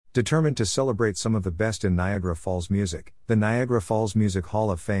Determined to celebrate some of the best in Niagara Falls music, the Niagara Falls Music Hall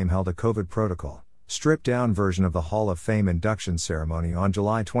of Fame held a COVID protocol, stripped-down version of the Hall of Fame induction ceremony on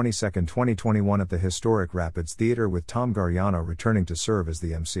July 22, 2021 at the historic Rapids Theatre, with Tom Gariano returning to serve as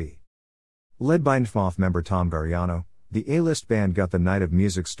the MC. Led by NFMOF member Tom Gariano, the A-list band got the night of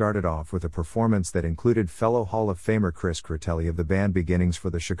music started off with a performance that included fellow Hall of Famer Chris Critelli of the band Beginnings for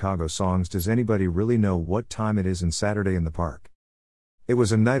the Chicago songs Does Anybody Really Know What Time It Is and Saturday in the Park. It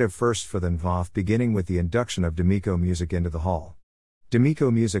was a night of firsts for the NFMOF, beginning with the induction of D'Amico Music into the hall.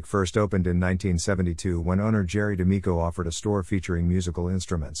 D'Amico Music first opened in 1972 when owner Jerry D'Amico offered a store featuring musical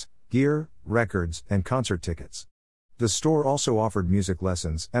instruments, gear, records, and concert tickets. The store also offered music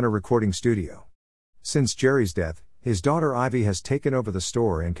lessons and a recording studio. Since Jerry's death, his daughter Ivy has taken over the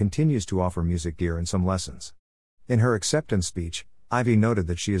store and continues to offer music gear and some lessons. In her acceptance speech, Ivy noted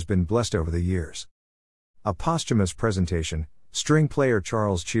that she has been blessed over the years. A posthumous presentation, string player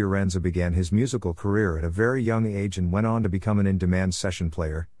Charles Chiarenza began his musical career at a very young age and went on to become an in-demand session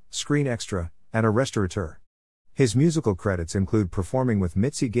player, screen extra, and a restaurateur. His musical credits include performing with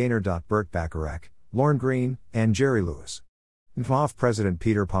Mitzi Gaynor. Burt Bacharach, Lorne Greene, and Jerry Lewis. NFMOF President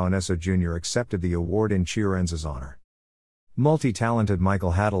Peter Paonesso Jr. accepted the award in Chiarenza's honor. Multi-talented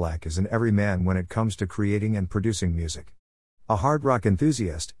Michael Hadalak is an everyman when it comes to creating and producing music. A hard rock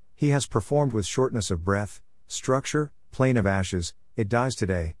enthusiast, he has performed with Shortness of Breath, Structure, Plain of Ashes, It Dies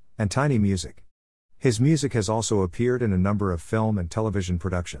Today, and Tiny Music. His music has also appeared in a number of film and television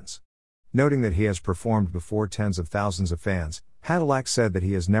productions. Noting that he has performed before tens of thousands of fans, Hadalak said that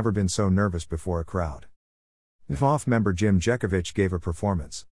he has never been so nervous before a crowd. NFMOF member Jim Jekovich gave a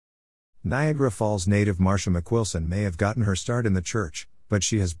performance. Niagara Falls native Marsha McWilson may have gotten her start in the church, but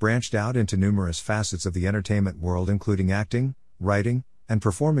she has branched out into numerous facets of the entertainment world, including acting, writing, and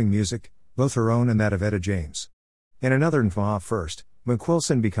performing music, both her own and that of Etta James. In another NFMOF first,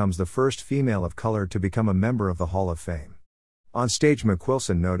 McWilson becomes the first female of color to become a member of the Hall of Fame. On stage,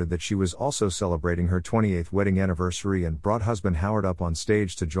 McWilson noted that she was also celebrating her 28th wedding anniversary and brought husband Howard up on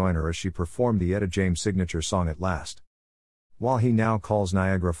stage to join her as she performed the Etta James signature song At Last. While he now calls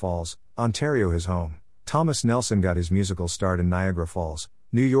Niagara Falls, Ontario his home, Thomas Nelson got his musical start in Niagara Falls,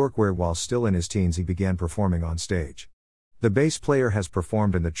 New York, where while still in his teens he began performing on stage. The bass player has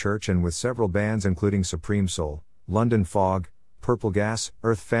performed in the church and with several bands including Supreme Soul, London Fog, Purple Gas,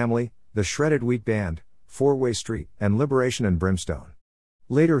 Earth Family, The Shredded Wheat Band, Four-Way Street, and Liberation and Brimstone.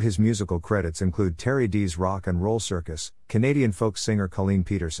 Later his musical credits include Terry D's Rock and Roll Circus, Canadian folk singer Colleen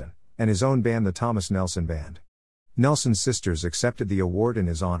Peterson, and his own band the Thomas Nelson Band. Nelson's sisters accepted the award in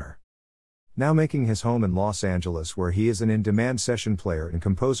his honor. Now making his home in Los Angeles, where he is an in-demand session player and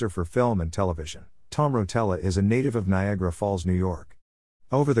composer for film and television, Tom Rotella is a native of Niagara Falls, New York.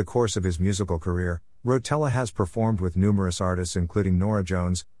 Over the course of his musical career, Rotella has performed with numerous artists including Norah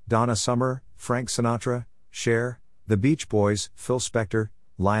Jones, Donna Summer, Frank Sinatra, Cher, The Beach Boys, Phil Spector,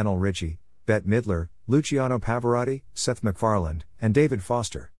 Lionel Richie, Bette Midler, Luciano Pavarotti, Seth MacFarlane, and David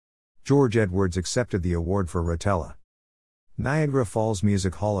Foster. George Edwards accepted the award for Rotella. Niagara Falls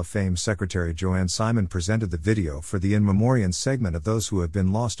Music Hall of Fame Secretary Joanne Simon presented the video for the In Memoriam segment of those who have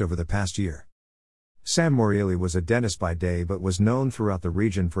been lost over the past year. Sam Morelli was a dentist by day but was known throughout the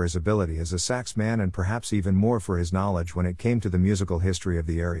region for his ability as a sax man and perhaps even more for his knowledge when it came to the musical history of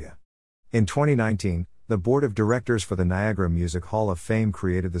the area. In 2019, the board of directors for the Niagara Music Hall of Fame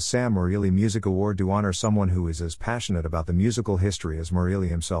created the Sam Morelli Music Award to honor someone who is as passionate about the musical history as Morelli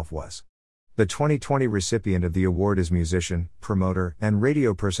himself was. The 2020 recipient of the award is musician, promoter, and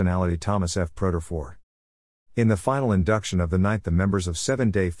radio personality Thomas F. Proterford. In the final induction of the night, the members of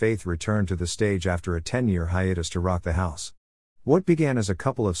 7 Day Faith returned to the stage after a 10-year hiatus to rock the house. What began as a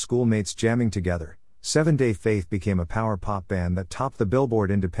couple of schoolmates jamming together, 7 Day Faith became a power pop band that topped the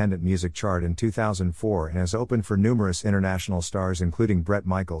Billboard Independent Music Chart in 2004 and has opened for numerous international stars including Bret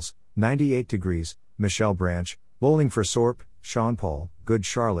Michaels, 98 Degrees, Michelle Branch, Bowling for Sorp, Sean Paul, Good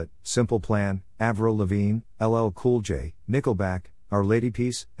Charlotte, Simple Plan, Avril Lavigne, LL Cool J, Nickelback, Our Lady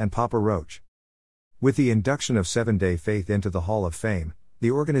Peace, and Papa Roach. With the induction of 7 Day Faith into the Hall of Fame,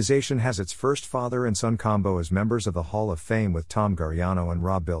 the organization has its first father and son combo as members of the Hall of Fame with Tom Gariano and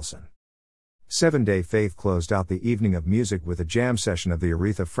Rob Bilson. 7 Day Faith closed out the evening of music with a jam session of the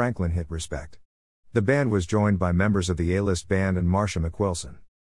Aretha Franklin hit Respect. The band was joined by members of the A-List Band and Marsha McWilson.